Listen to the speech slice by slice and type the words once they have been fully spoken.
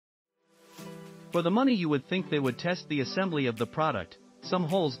For the money you would think they would test the assembly of the product, some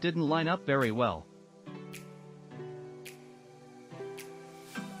holes didn't line up very well.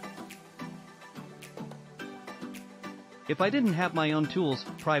 If I didn't have my own tools,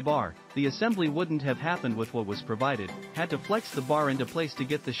 pry bar, the assembly wouldn't have happened with what was provided. Had to flex the bar into place to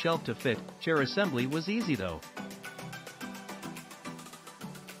get the shelf to fit. Chair assembly was easy though.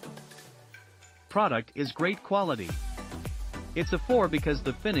 Product is great quality. It's a 4 because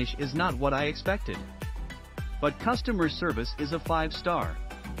the finish is not what I expected. But customer service is a 5-star.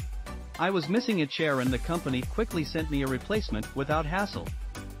 I was missing a chair and the company quickly sent me a replacement without hassle.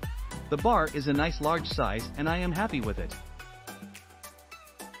 The bar is a nice large size and I am happy with it.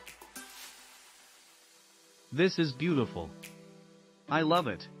 This is beautiful. I love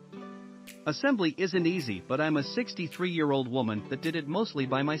it. Assembly isn't easy, but I'm a 63-year-old woman that did it mostly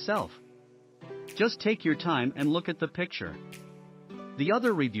by myself. Just take your time and look at the picture. The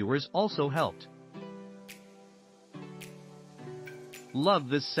other reviewers also helped. Love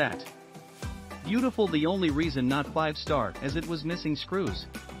this set. Beautiful, the only reason not 5-star as it was missing screws.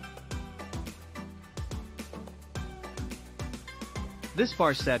 This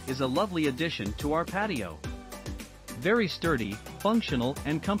bar set is a lovely addition to our patio. Very sturdy, functional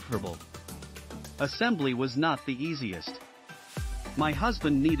and comfortable. Assembly was not the easiest. My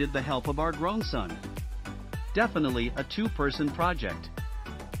husband needed the help of our grown son. Definitely a 2-person project.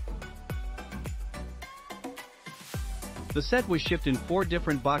 The set was shipped in 4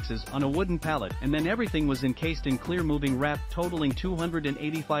 different boxes on a wooden pallet and then everything was encased in clear moving wrap totaling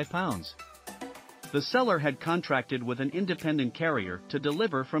 285 pounds. The seller had contracted with an independent carrier to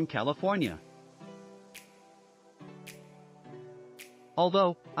deliver from California.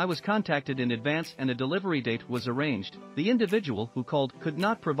 Although I was contacted in advance and a delivery date was arranged, the individual who called could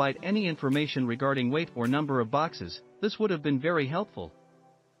not provide any information regarding weight or number of boxes. This would have been very helpful.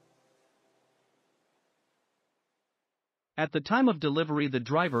 At the time of delivery, the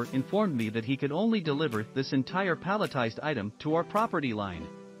driver informed me that he could only deliver this entire palletized item to our property line.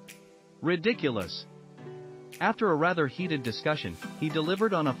 Ridiculous. After a rather heated discussion, he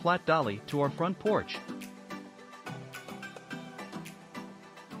delivered on a flat dolly to our front porch.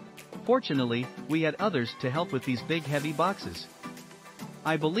 Fortunately, we had others to help with these big heavy boxes.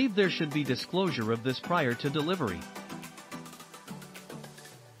 I believe there should be disclosure of this prior to delivery.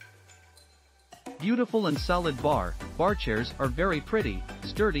 Beautiful and solid bar chairs are very pretty,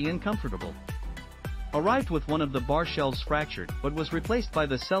 sturdy and comfortable. Arrived with one of the bar shelves fractured but was replaced by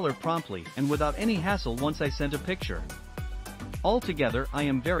the seller promptly and without any hassle once I sent a picture. Altogether, I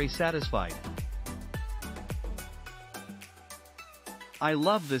am very satisfied. I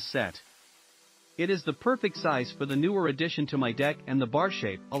love this set. It is the perfect size for the newer addition to my deck and the bar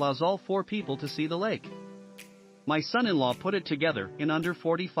shape allows all 4 people to see the lake. My son-in-law put it together in under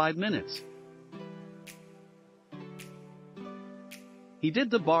 45 minutes. He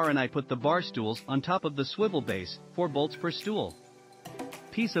did the bar and I put the bar stools on top of the swivel base, 4 bolts per stool.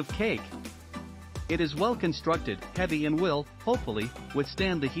 Piece of cake. It is well constructed, heavy and will, hopefully,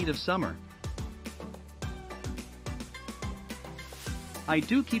 withstand the heat of summer. I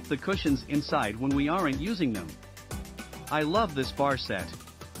do keep the cushions inside when we aren't using them. I love this bar set.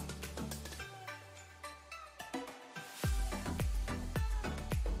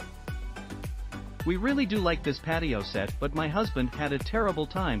 We really do like this patio set, but my husband had a terrible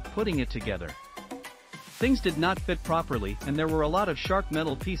time putting it together. Things did not fit properly and there were a lot of sharp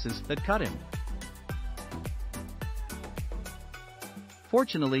metal pieces that cut him.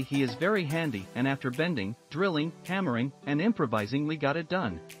 Fortunately, he is very handy and after bending, drilling, hammering, and improvising we got it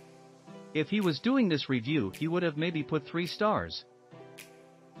done. If he was doing this review, he would have maybe put 3 stars.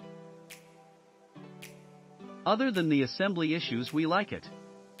 Other than the assembly issues, we like it.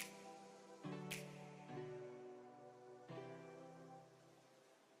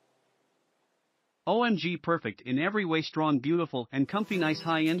 OMG, perfect in every way, strong, beautiful, and comfy, nice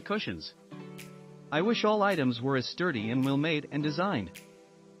high-end cushions. I wish all items were as sturdy and well made and designed.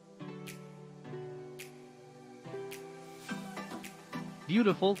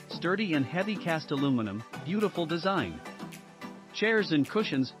 Beautiful, sturdy and heavy cast aluminum, beautiful design. Chairs and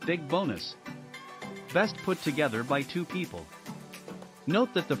cushions, big bonus. Best put together by 2 people.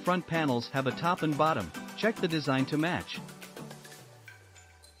 Note that the front panels have a top and bottom, check the design to match.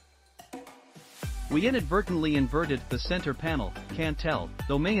 We inadvertently inverted the center panel, can't tell,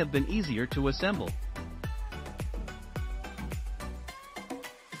 though may have been easier to assemble.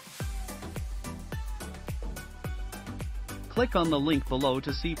 Click on the link below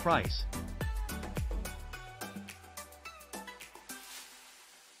to see price.